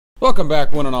Welcome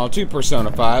back, one and all, to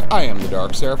Persona 5. I am the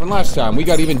Dark Seraph, and last time we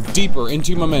got even deeper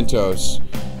into Mementos.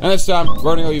 And this time, we're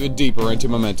going to go even deeper into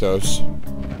Mementos.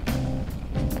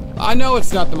 I know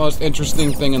it's not the most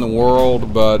interesting thing in the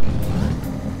world, but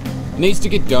it needs to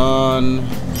get done.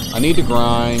 I need to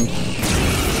grind.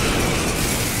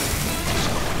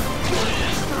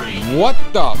 What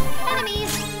the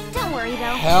Enemies! Don't worry though.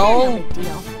 hell? No big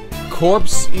deal.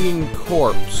 Corpse eating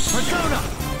corpse. Persona!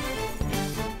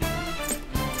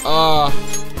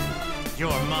 You're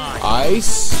mine.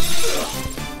 Ice?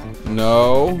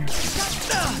 No.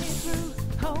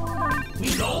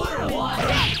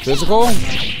 Physical?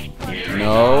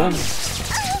 No.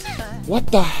 What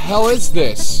the hell is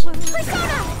this?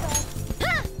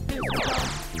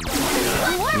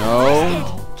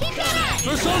 No. Keep at it!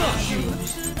 Persona!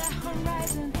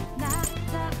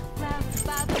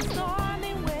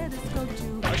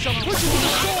 I shall push you to the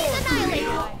sword!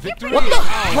 Annihilated. Victory What the is ours.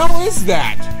 hell is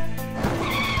that?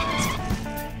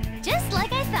 Just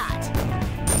like I thought.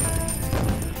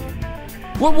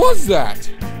 What was that?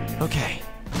 Okay.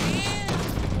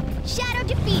 Shadow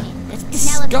defeated. That's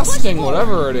Now let's push disgusting, forward.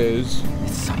 whatever it is.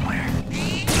 It's somewhere.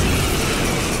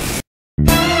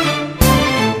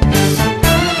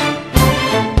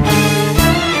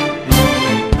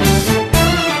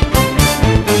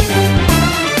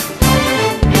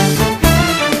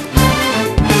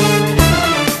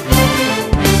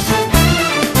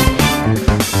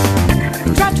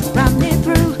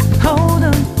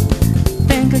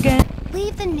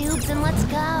 Leave the noobs and let's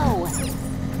go.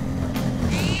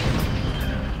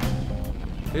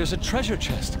 There's a treasure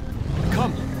chest.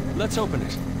 Come, let's open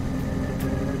it.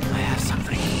 I have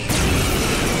something.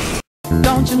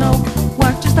 Don't you know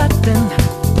we're just starting?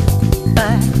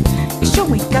 But you sure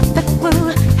we got that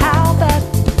clue? How bad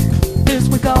this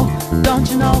we go? Don't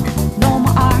you know? No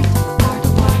more art.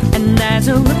 And as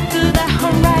I look to the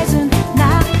horizon,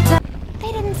 now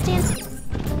They didn't stand.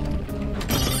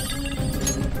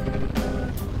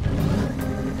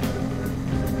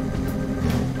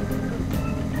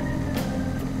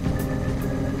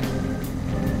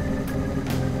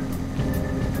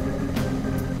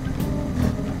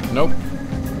 Nope.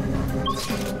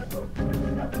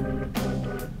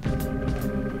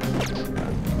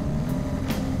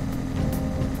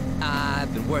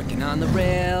 I've been working on the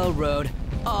railroad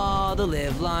all the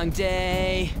livelong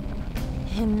day.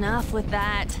 Enough with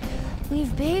that.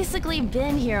 We've basically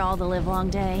been here all the livelong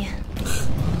day.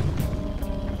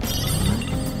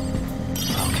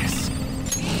 Focus.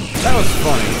 That was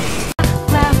funny.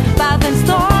 laugh by then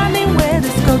stormy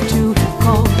weather's go too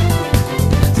cold.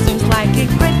 Seems like it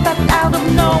crept up out of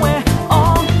nowhere.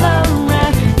 All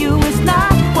around you is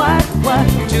not what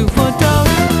you foretold.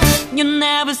 You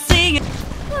never see it.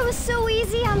 It was so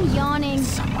easy, I'm yawning.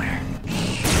 Somewhere.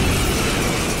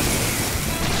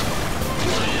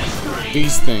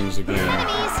 These things again.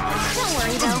 Enemies! Don't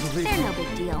worry though, they're no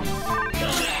big deal.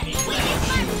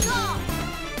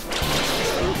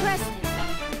 Impressive.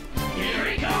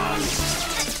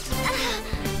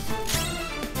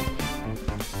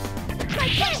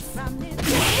 Like this!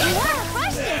 Wow,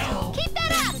 crushed it! Keep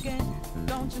that up!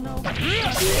 Don't you know?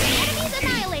 Enemies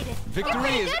annihilated!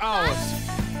 Victory is ours.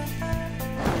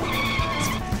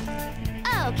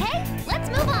 Okay, let's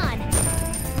move on.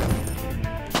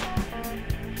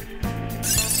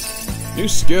 New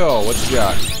skill, what you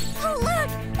got? Oh look,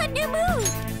 a new move!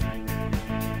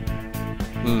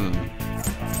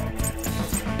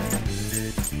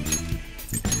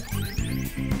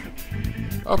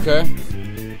 Okay.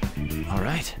 All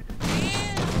right.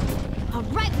 All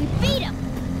right, we beat him.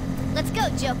 Let's go,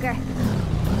 Joker.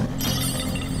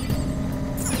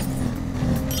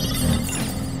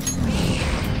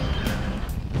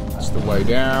 That's the way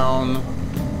down.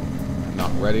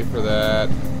 Not ready for that.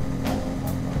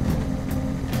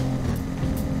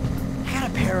 I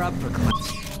gotta pair up for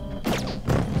class.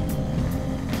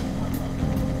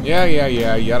 Yeah.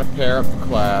 You gotta pair up for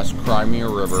class. Cry me a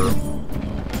river.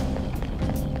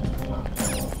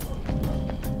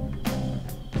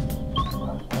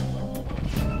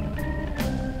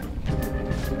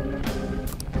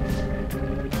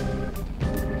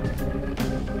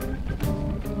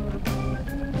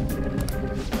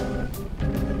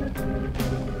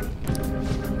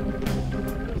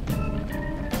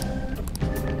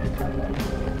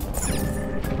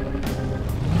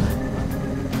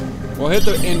 We'll hit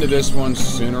the end of this one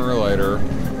sooner or later.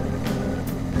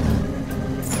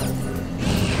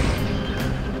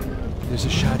 There's a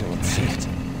shadow in sight.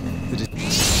 That is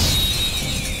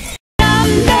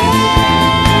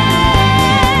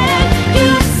You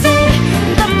see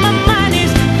that my mind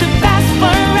is too fast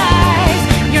for eyes.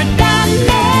 You're down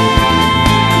there.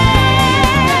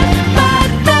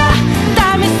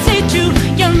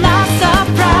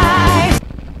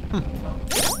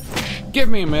 Give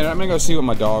me a minute. I'm gonna go see what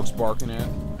my dog's barking at.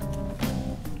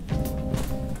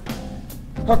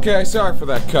 Okay, sorry for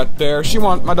that cut there.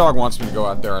 My dog wants me to go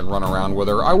out there and run around with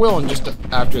her. I will in just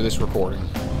after this recording.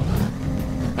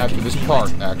 After this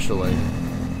part, actually.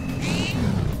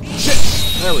 Shit!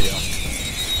 There we go.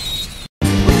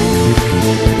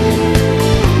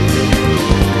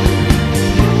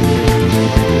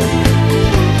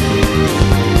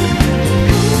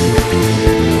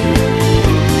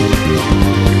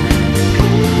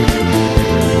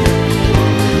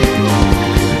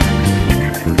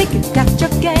 Got your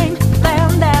game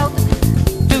planned out.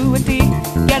 Do it deep,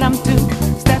 get them 2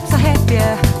 steps ahead,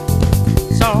 yeah.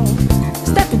 So,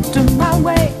 step into my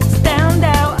way, stand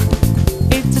out.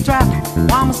 It's a trap,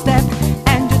 one more step,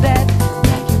 and you're dead.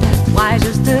 Why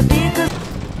just the because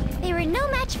They were no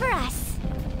match for us.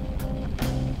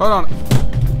 Hold on.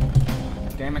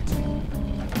 Damn it.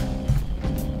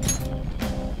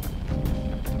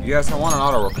 Yes, I want an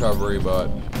auto recovery, but...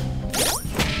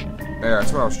 There,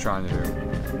 that's what I was trying to do.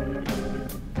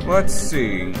 Let's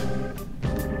see.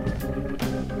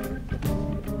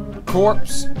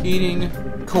 Corpse eating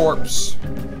corpse.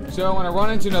 So when I run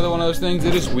into another one of those things,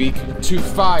 it is weak to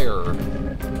fire.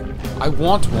 I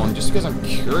want one just because I'm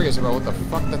curious about what the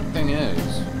fuck that thing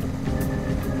is.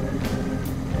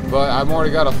 But I've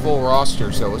already got a full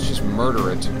roster, so let's just murder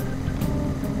it.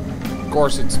 Of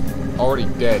course, it's already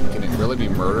dead. Can it really be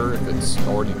murder if it's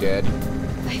already dead?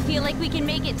 I feel like we can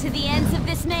make it to the ends of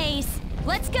this maze.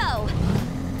 Let's go.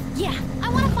 Yeah, I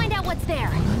want to find out what's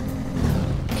there.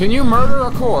 Can you murder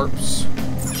a corpse?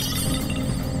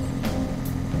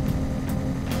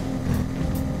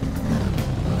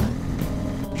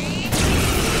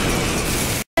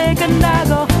 take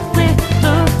another with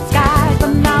the sky,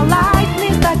 but now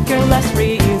lightning that careless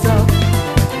result.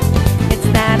 It's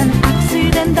not an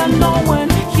accident that no one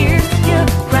hears your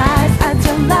cries as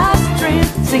your last dream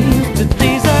seems to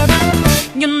desert.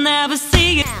 You'll never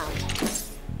see it.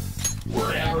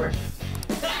 Whatever.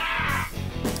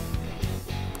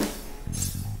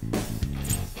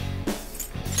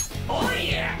 Oh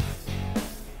yeah.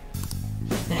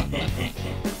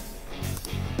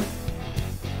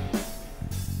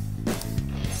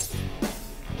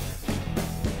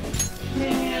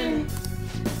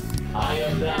 I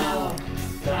am thou,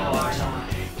 thou art I.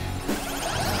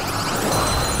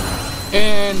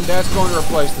 And that's going to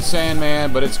replace the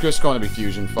Sandman, but it's just going to be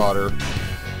fusion fodder.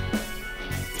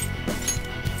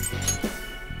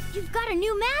 You've got a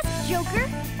new mask, Joker.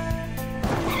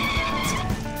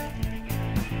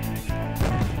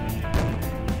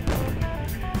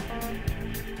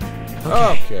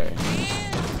 Okay.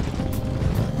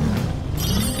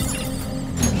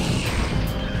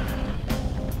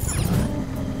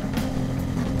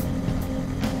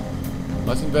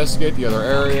 Let's investigate the other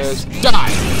areas.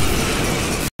 Die!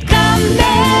 Come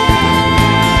there,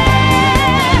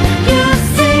 you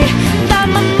see that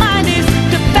my mind is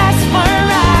the best for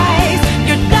eyes.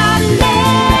 You're done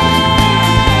there,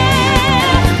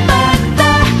 but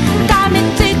the time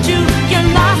it did you, you're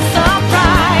not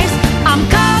surprised. I'm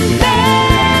coming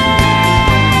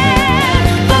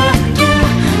for you.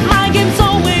 My game's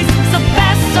always the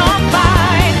best of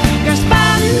mine. You're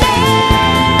spending.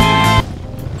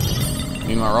 I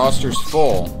mean, my roster's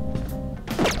full.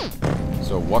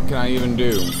 So what can I even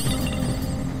do?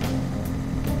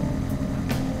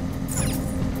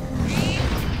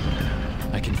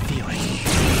 I can feel it.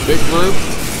 Big group.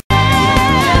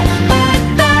 But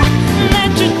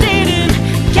that you didn't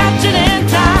catch it in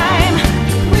time.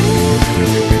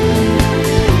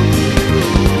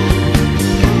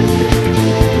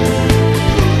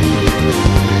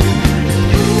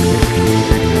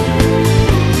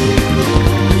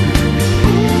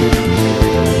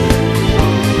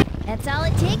 That's all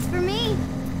it takes for me.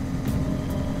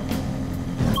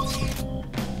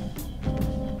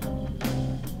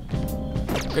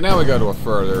 Okay, now we go to a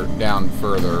further down.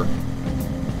 Further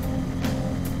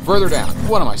down.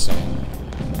 What am I saying?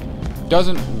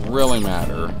 Doesn't really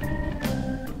matter.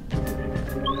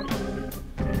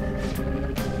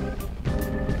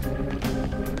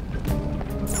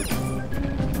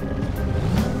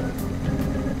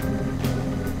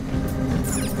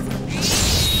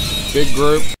 Big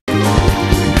group.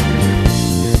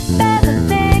 Better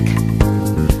think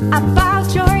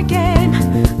about your game.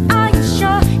 Are you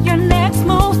sure your next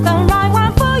move's the right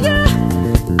one for you?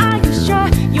 Are you sure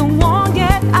you won't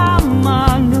get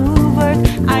outmaneuvered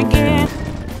again?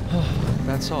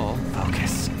 That's all.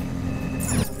 Focus.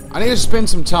 I need to spend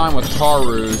some time with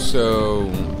Haru, so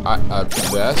at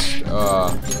best,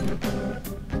 well,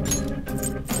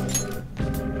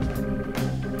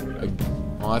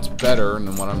 that's better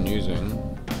than what I'm using.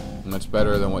 And that's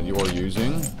better than what you're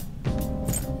using.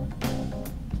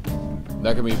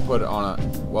 That can be put on a...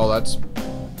 Well, that's...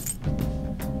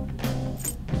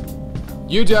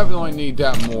 You definitely need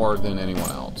that more than anyone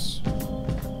else.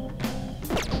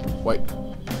 Wait.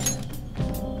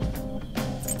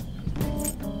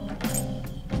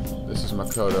 This is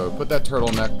Makoto. Put that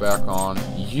turtleneck back on.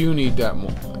 You need that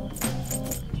more.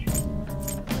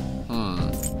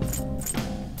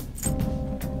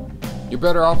 You're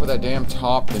better off with that damn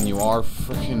top than you are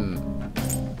frickin'...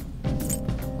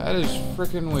 That is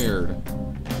frickin' weird.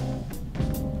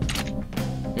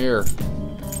 Here.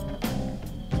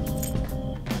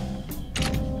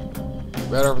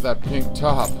 Better with that pink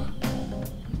top.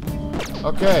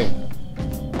 Okay.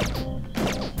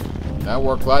 That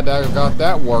worked. Glad that I got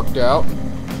that worked out.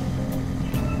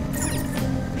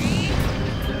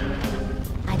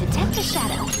 I detect a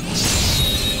shadow.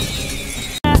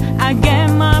 I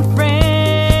get my friend.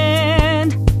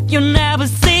 You'll never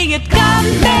see it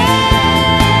coming.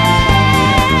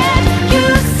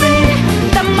 You see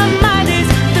that my mind is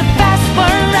too fast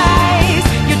for eyes.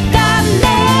 You're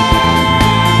darling,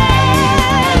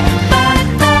 but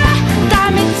the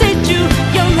time it hit you,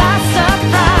 you're not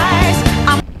surprised.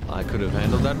 I could have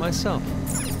handled that myself.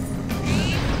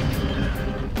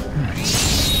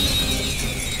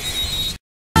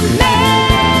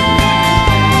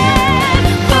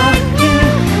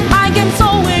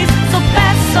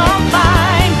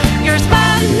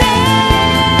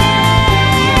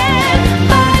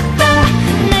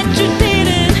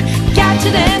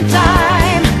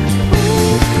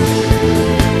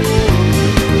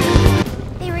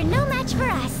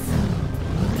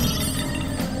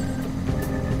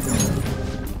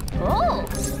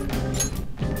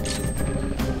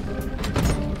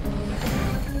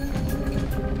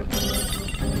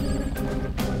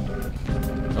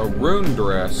 A rune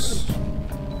dress.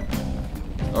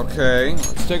 Okay,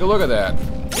 let's take a look at that.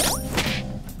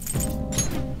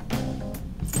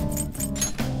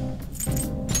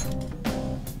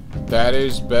 That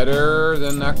is better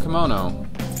than that kimono.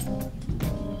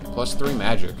 +3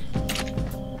 magic.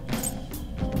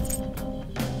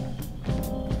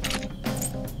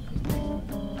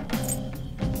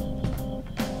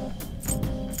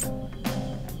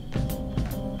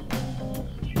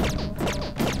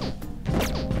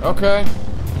 Okay.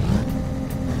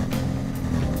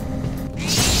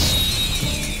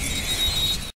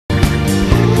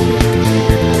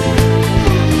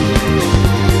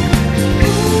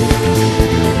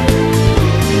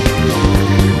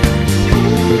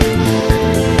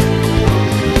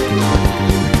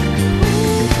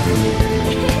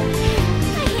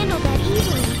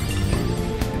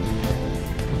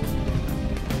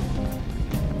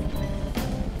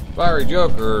 Fiery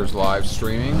Joker's live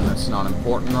streaming. That's not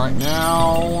important right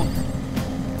now.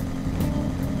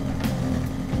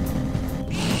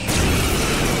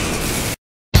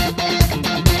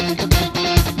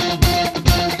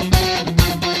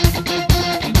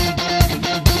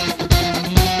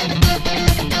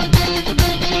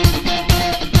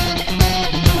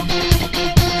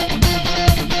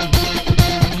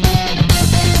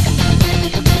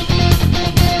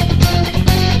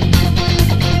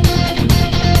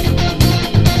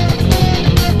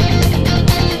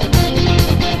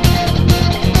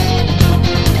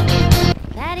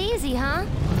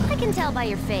 By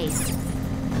your face.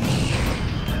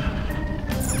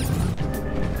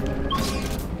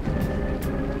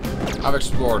 I've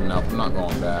explored enough. I'm not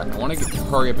going back. I want to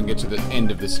hurry up and get to the end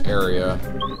of this area.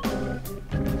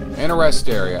 And a rest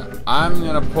area. I'm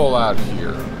gonna pull out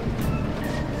here.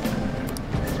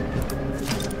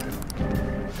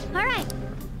 All right.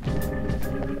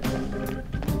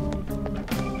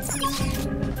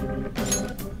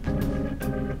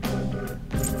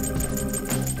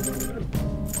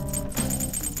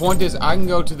 Point is, I can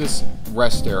go to this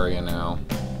rest area now.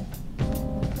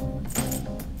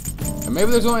 And maybe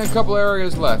there's only a couple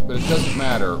areas left, but it doesn't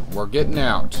matter. We're getting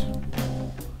out.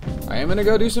 I am gonna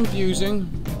go do some fusing.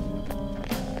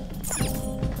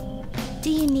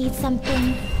 Do you need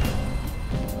something?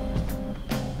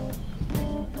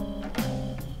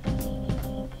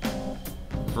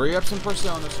 Free up some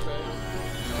persona space.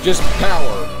 Just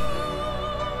power.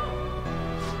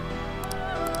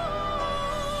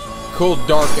 Cool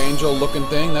Dark Angel looking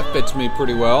thing. That fits me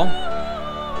pretty well.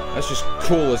 That's just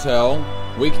cool as hell.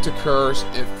 Weak to curse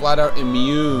and flat out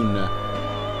immune.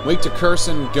 Weak to curse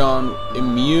and gun.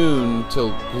 Immune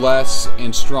to bless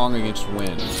and strong against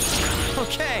wind.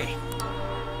 Okay.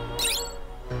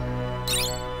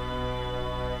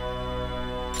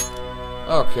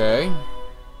 Okay.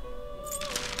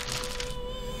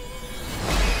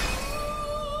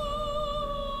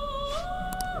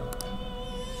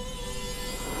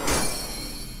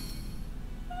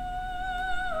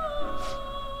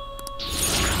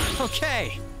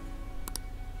 Okay.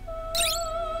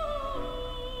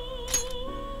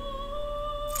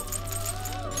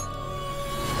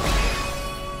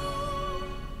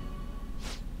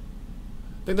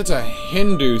 I think that's a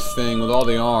Hindu thing with all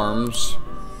the arms.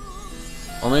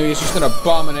 Or maybe it's just an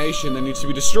abomination that needs to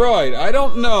be destroyed. I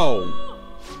don't know.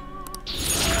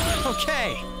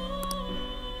 Okay.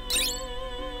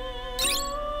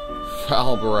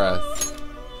 Foul breath.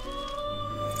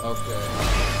 Okay.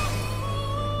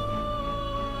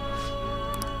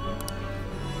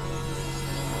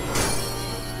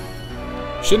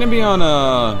 Shouldn't it be on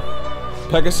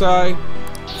Pegasi?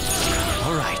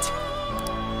 All right.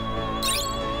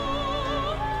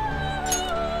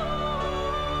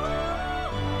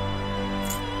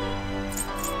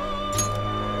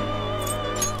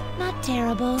 Not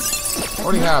terrible. But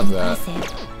Already not have that.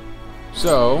 impressive.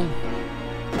 So,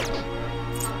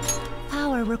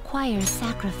 Power requires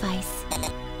sacrifice.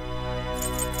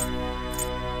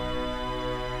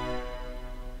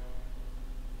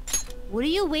 What are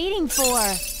you waiting for?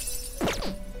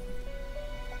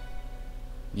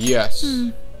 yes.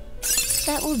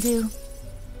 That will do.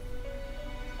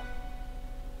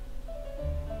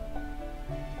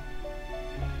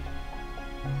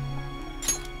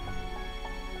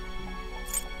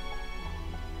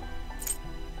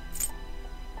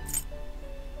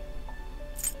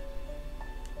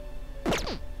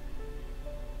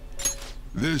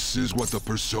 This is what the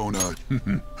persona...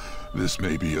 This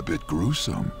may be a bit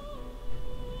gruesome.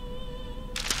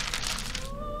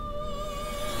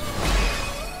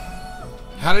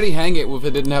 How did he hang it if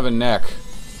it didn't have a neck?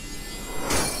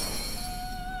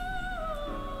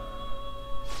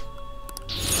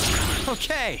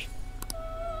 Okay.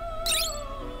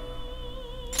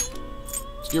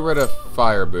 Let's get rid of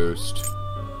fire boost.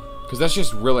 Because that's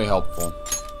just really helpful.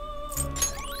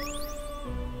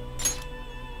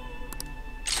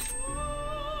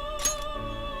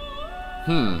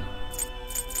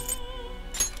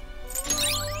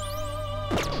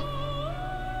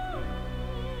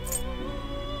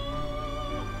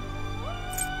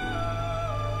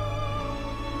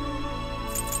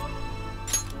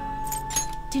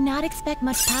 Do not expect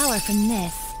much power from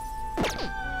this.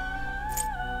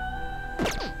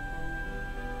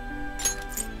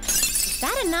 Is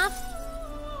that enough?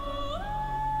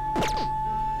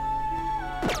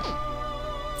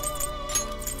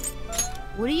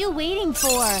 What are you waiting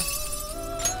for?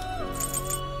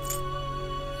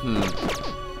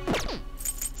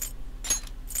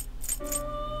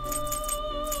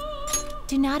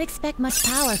 Do not expect much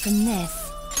power from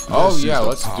this. Oh This yeah, is the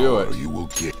let's do power it. You will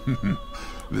get.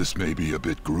 This may be a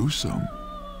bit gruesome.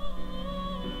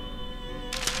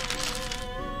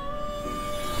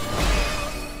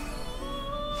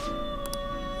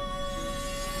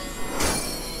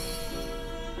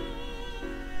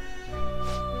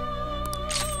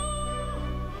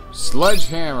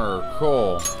 Sledgehammer,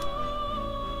 cool.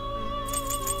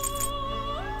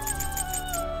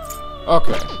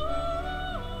 Okay.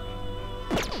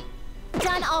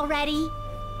 Done already?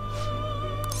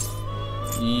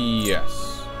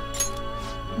 Yes.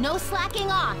 No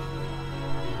slacking off.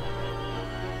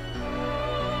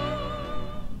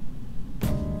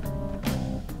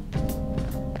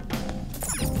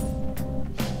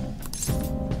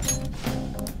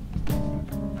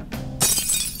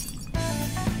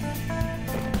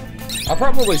 I'll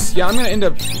probably, yeah, I'm gonna end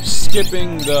up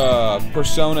skipping the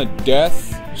Persona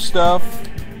death stuff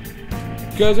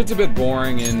because it's a bit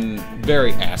boring and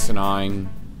very asinine.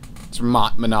 It's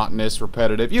monotonous,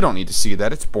 repetitive. You don't need to see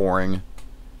that. It's boring.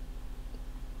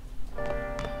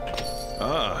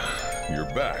 Ah, you're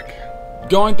back.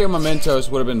 Going through mementos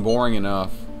would have been boring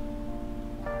enough.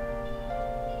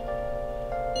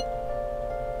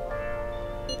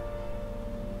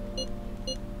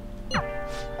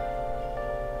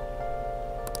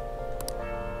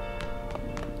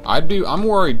 I'm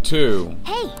worried too.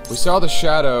 Hey, We saw the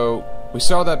shadow. We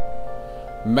saw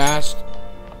that masked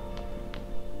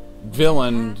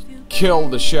villain kill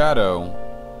the shadow.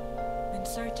 Been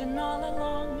searching all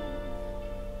along,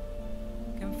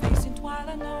 confessing while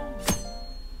I know.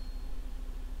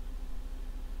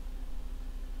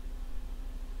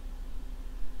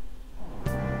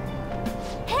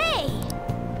 hey!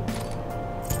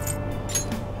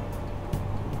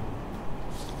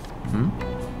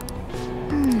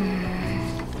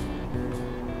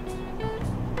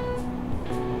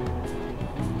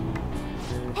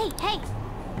 Hey, hey!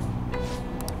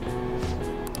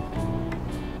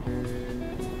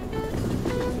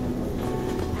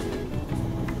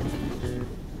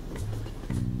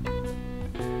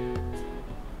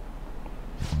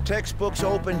 Textbooks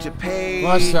open to page.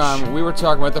 Last time we were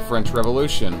talking about the French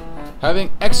Revolution.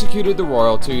 Having executed the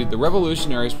royalty, the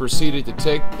revolutionaries proceeded to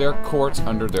take their courts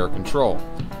under their control.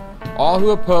 All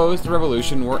who opposed the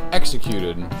revolution were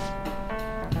executed.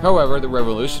 However, the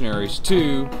revolutionaries,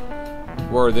 too,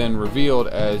 were then revealed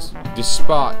as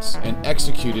despots and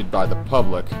executed by the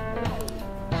public.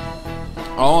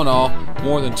 All in all,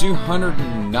 more than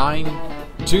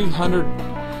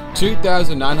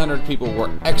 2,900 people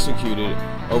were executed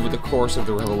over the course of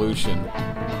the revolution.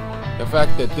 The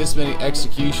fact that this many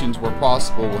executions were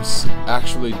possible was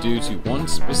actually due to one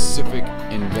specific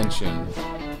invention: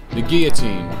 the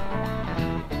guillotine.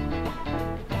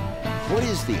 What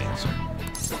is the answer?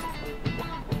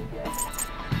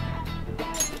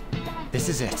 This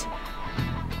is it.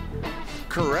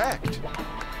 Correct.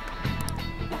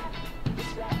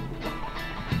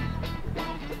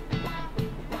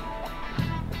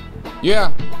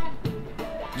 Yeah.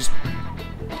 Just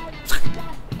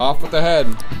off with the head.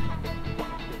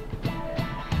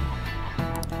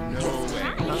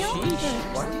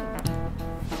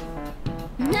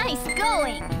 Nice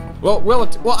going. Well,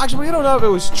 actually, we don't know if it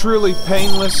was truly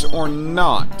painless or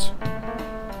not.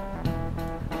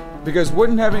 Because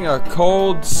wouldn't having a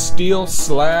cold steel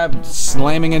slab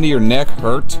slamming into your neck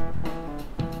hurt?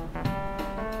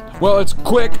 Well, it's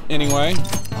quick anyway.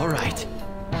 All right.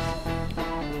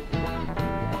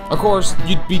 Of course,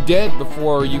 you'd be dead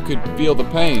before you could feel the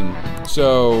pain.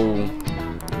 So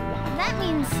That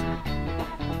means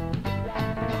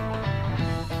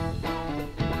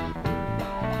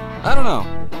I don't know.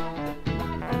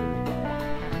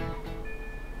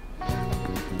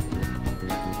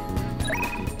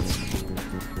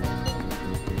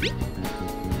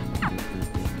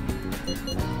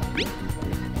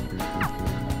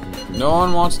 No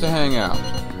one wants to hang out.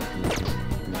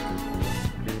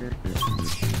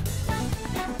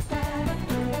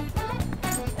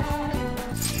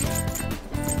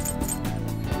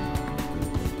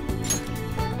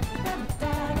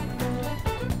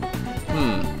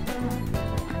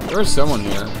 There's someone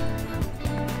here.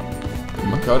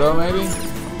 Makoto, maybe?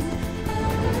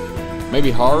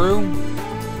 Maybe Haru?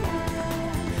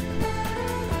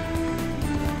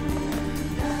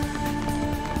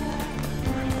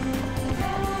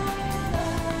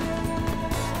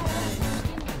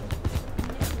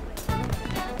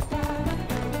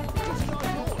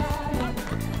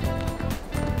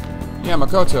 Yeah,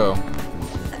 Makoto.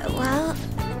 well,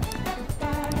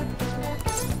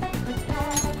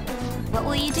 what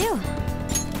will you do?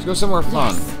 Let's go somewhere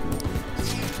fun.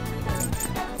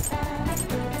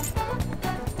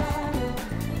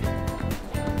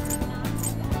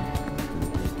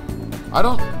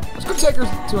 Let's go take her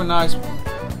to a nice...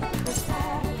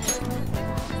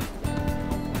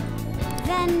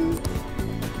 Then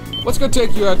Let's go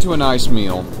take you out to a nice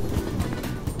meal.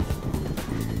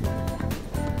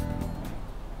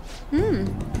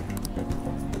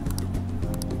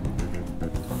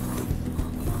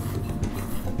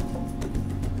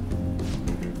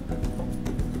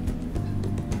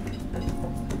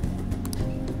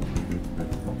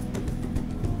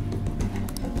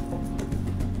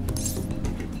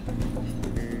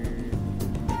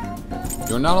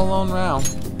 You're not alone now.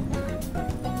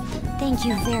 thank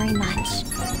you very much.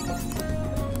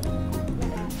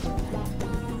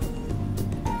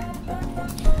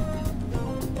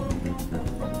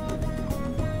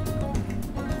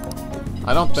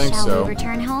 I don't think Shall so. we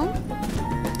return home?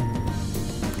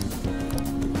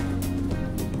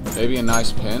 Maybe a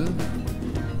nice pin?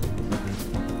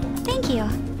 Thank you.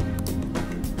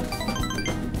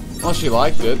 Well, she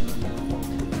liked it.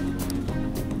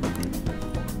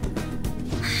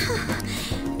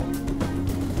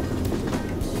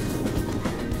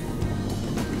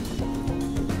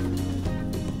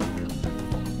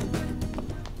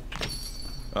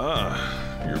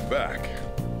 Ah, you're back.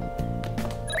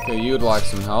 Okay, you'd like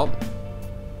some help.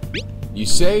 You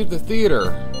saved the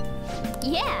theater.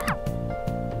 Yeah.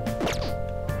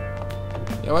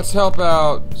 Yeah, let's help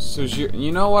out Sujiro.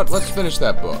 You know what? Let's finish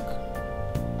that book.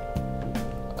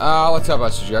 Let's help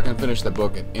out Sujiro. I can finish that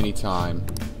book at any time.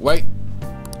 Wait.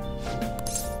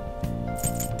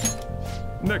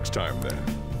 Next time, then.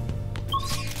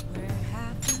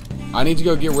 I need to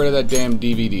go get rid of that damn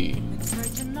DVD.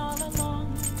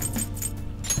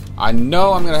 I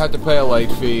know I'm gonna have to pay a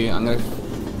late fee.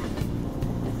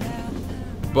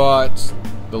 But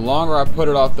the longer I put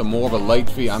it off, the more of a late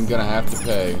fee I'm gonna have to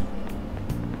pay.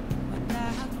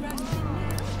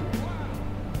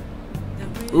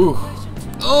 Ooh.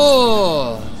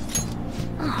 Oh.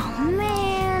 Oh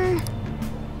man.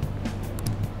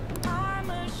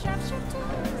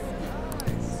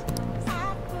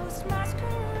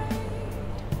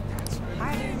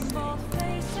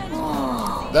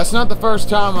 That's not the first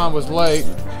time I was late.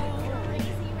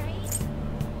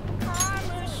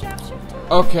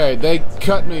 Okay, they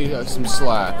cut me some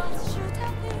slack.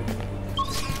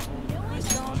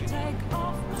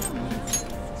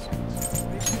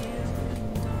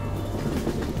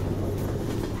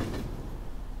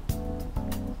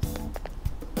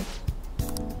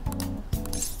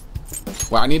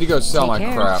 Well, I need to go sell my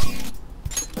crap.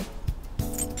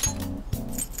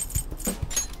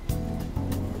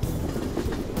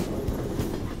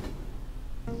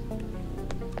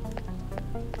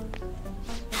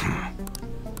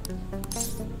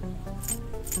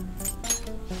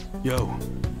 Yo.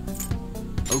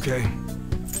 Okay.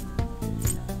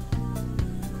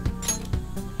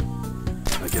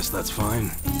 I guess that's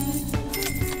fine.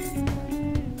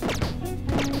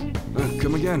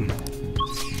 Come again.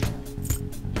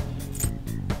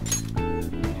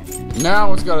 Now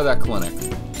let's go to that clinic.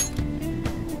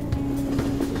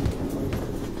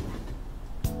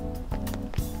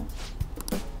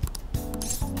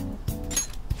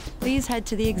 Please head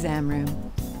to the exam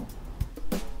room.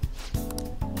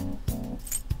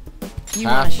 You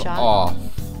want a Half shot? off.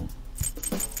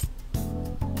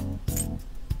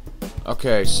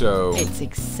 Okay, so It's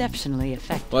exceptionally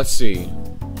effective. let's see.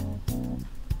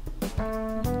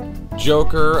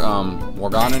 Joker,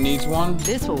 Morgana needs one.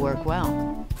 This will work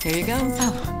well. Here you go.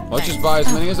 Oh, Let's thanks. just buy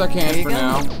as many as I Here can you for go.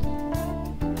 now.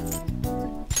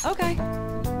 Okay.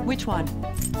 Which one?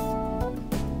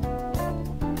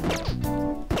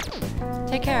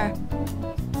 Take care.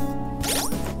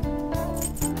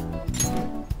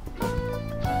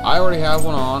 I already have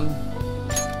one on.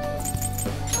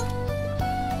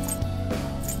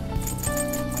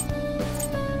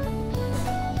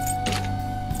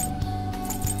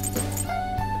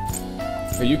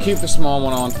 Okay, you keep the small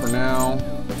one on for now.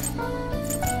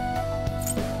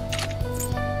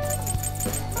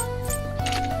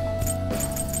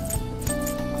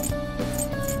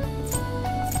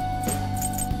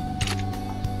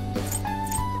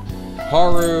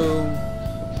 Haru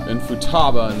and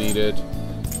Futaba needed,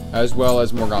 as well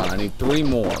as Morgana. I need 3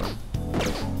 more.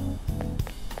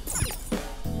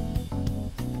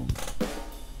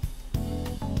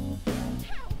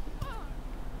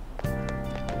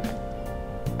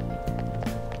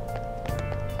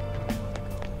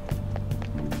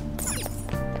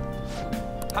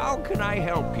 How can I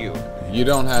help you? You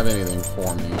don't have anything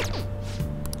for me.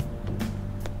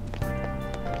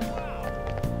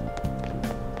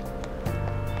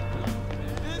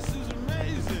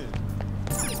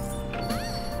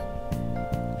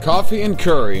 Coffee and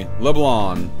curry,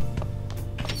 LeBlanc.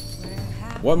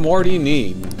 What more do you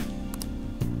need?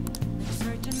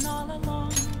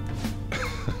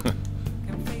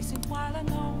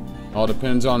 All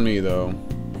depends on me, though.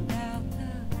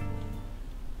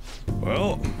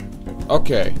 Well,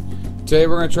 okay. Today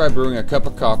we're going to try brewing a cup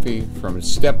of coffee from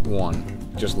step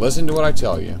 1. Just listen to what I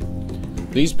tell you.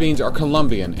 These beans are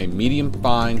Colombian, a medium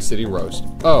fine city roast.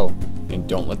 Oh, and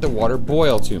don't let the water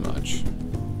boil too much.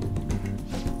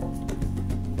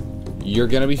 You're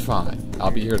gonna be fine.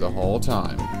 I'll be here the whole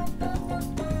time.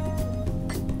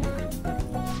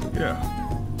 yeah.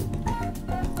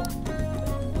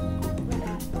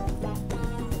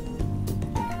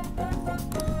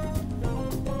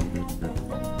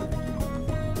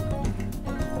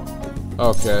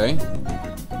 Okay.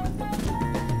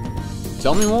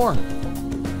 Tell me more.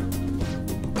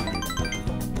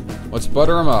 Let's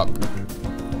butter them up.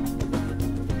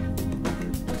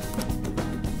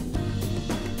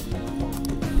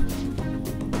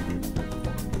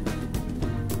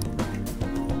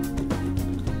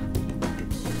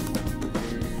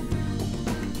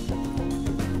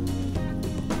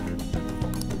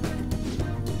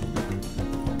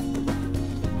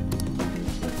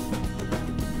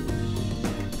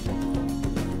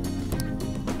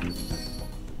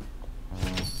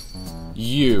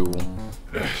 You.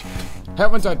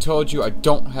 Haven't I told you I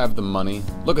don't have the money?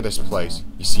 Look at this place.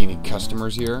 You see any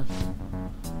customers here?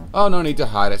 Oh, no need to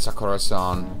hide it,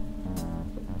 Sakura-san.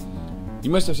 You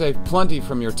must have saved plenty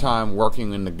from your time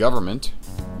working in the government.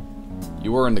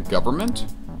 You were in the government?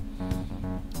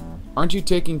 Aren't you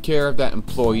taking care of that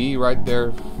employee right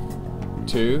there,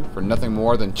 too, for nothing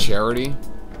more than charity?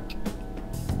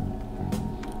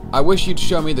 I wish you'd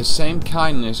show me the same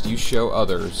kindness you show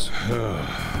others.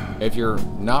 If you're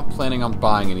not planning on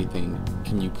buying anything,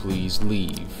 can you please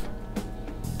leave?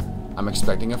 I'm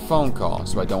expecting a phone call,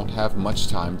 so I don't have much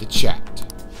time to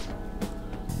chat.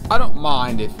 I don't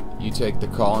mind if you take the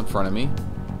call in front of me.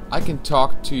 I can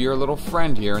talk to your little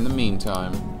friend here in the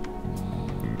meantime.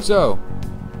 So,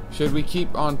 should we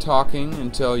keep on talking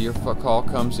until your call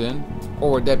comes in?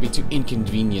 Or would that be too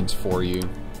inconvenient for you?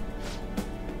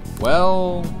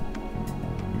 Well...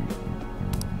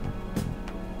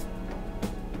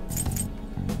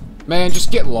 Man,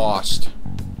 just get lost.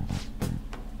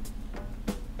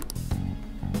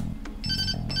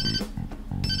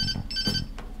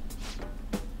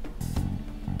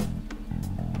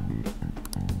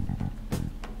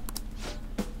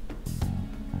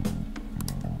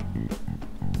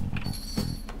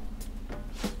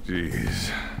 Jeez.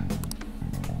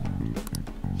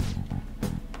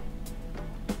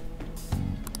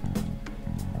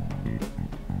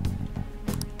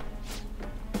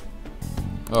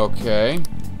 Okay.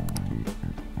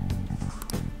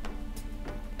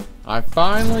 I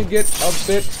finally get a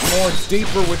bit more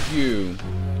deeper with you.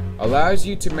 Allows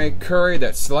you to make curry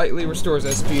that slightly restores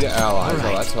SP to allies.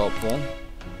 Oh, that's helpful.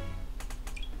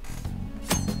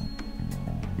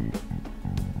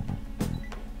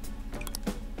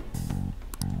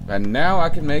 And now I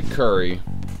can make curry.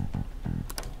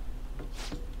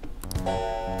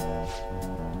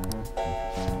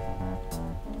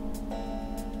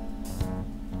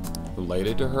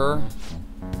 Related to her?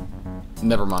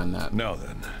 Never mind that. Now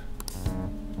then.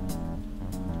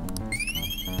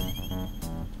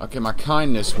 Okay, my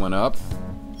kindness went up.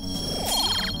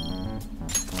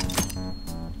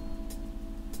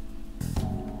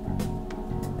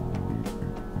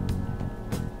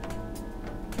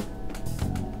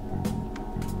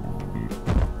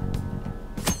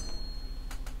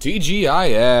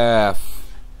 TGIF.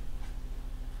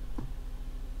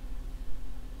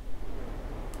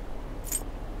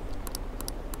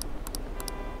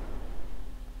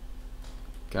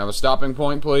 Can I have a stopping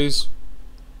point, please?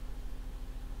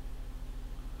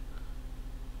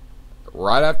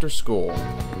 Right after school.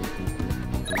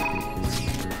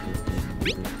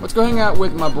 Let's go hang out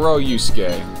with my bro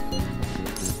Yusuke.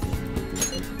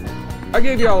 I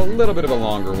gave y'all a little bit of a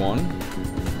longer one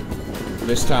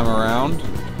this time around.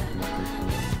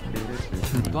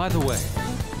 By the way,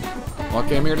 Well, I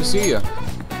came here to see you.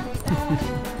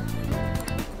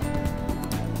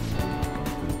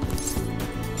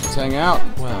 Let's hang out.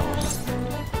 well,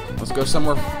 Let's go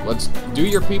somewhere. Let's do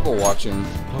your people watching.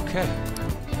 okay.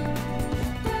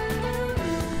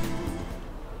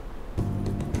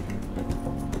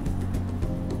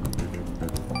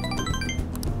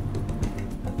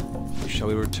 Shall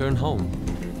we return home?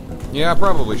 Yeah, I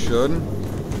probably should.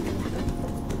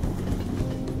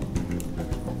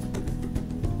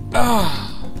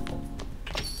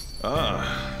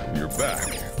 You're back.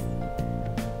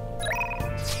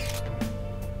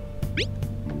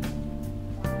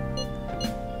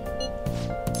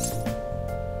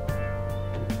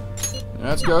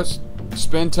 Let's go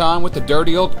spend time with the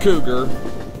dirty old cougar.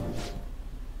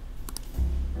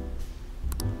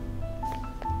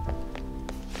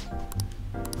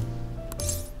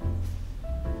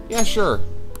 Yeah, sure.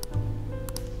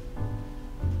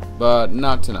 But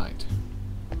not tonight.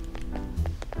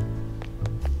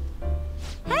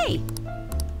 Hey!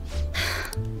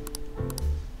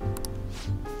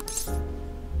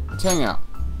 Let's hang out.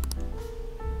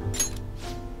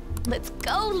 Let's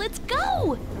go, let's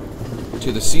go!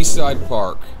 To the seaside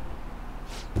park.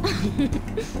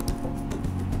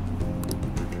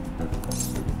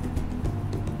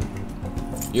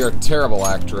 You're a terrible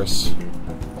actress.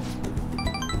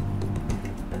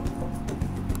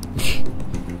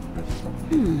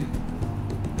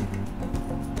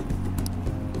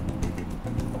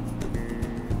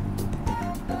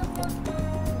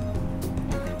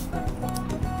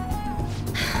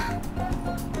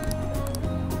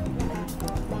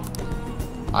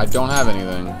 I don't have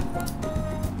anything.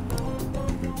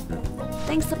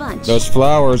 Thanks a bunch. Those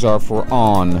flowers are for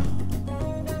on.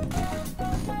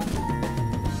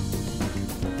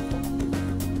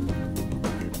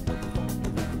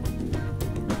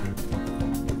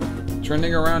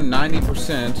 Trending around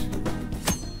 90%.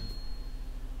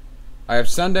 I have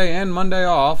Sunday and Monday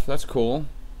off. That's cool.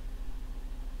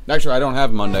 Actually, I don't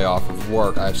have Monday off of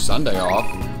work. I have Sunday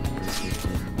off.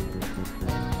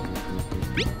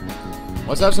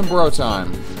 Let's have some bro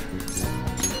time.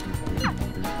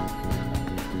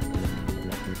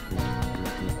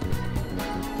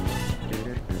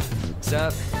 What's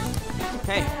up?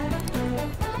 Hey.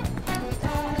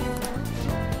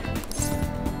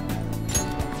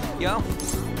 Yo.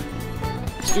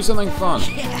 Let's do something fun.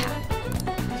 Yeah.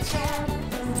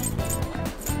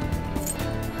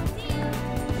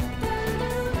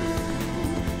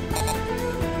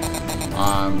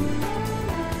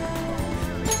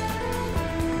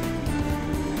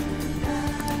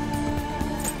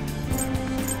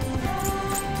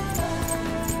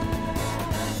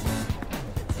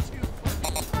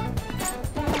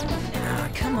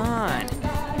 Come on.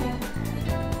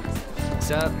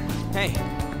 What's up? Hey.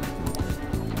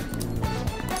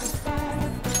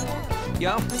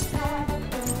 Yo.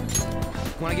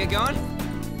 Wanna get going?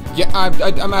 Yeah,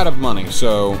 I'm out of money,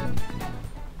 so...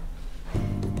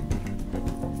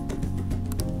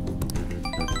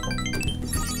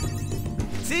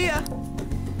 See ya!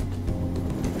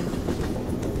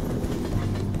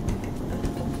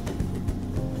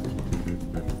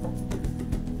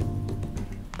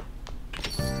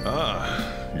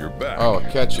 Ah, you're back. Oh,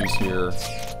 Akechi's here.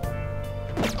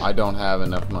 I don't have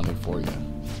enough money for you.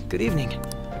 Good evening.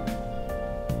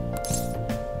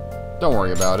 Don't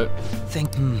worry about it.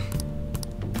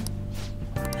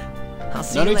 I'll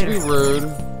see No you need to later. be rude.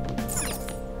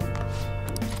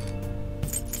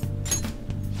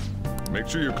 Make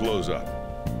sure you close up.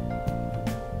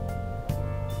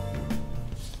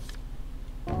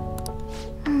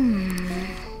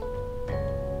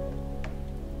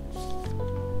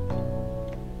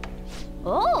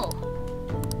 Oh.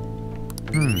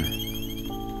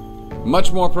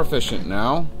 Much more proficient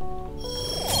now.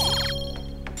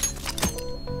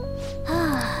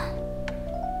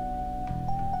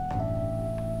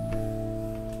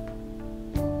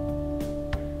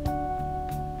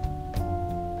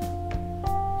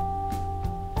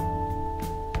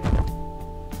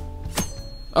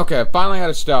 Okay, I finally had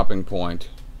a stopping point.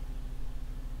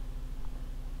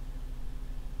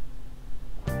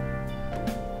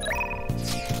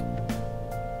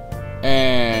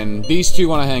 And these two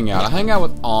want to hang out. I hang out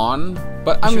with On,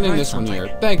 but I'm should getting write this one something.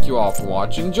 here. Thank you all for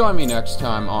watching. Join me next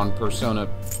time on Persona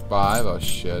 5. Oh,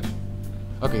 shit.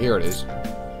 Okay, here it is.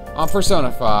 On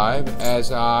Persona 5,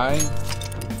 as I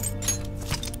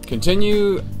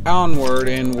continue onward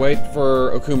and wait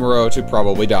for Okumuro to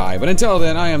probably die. But until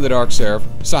then, I am the Dark Seraph,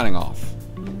 signing off.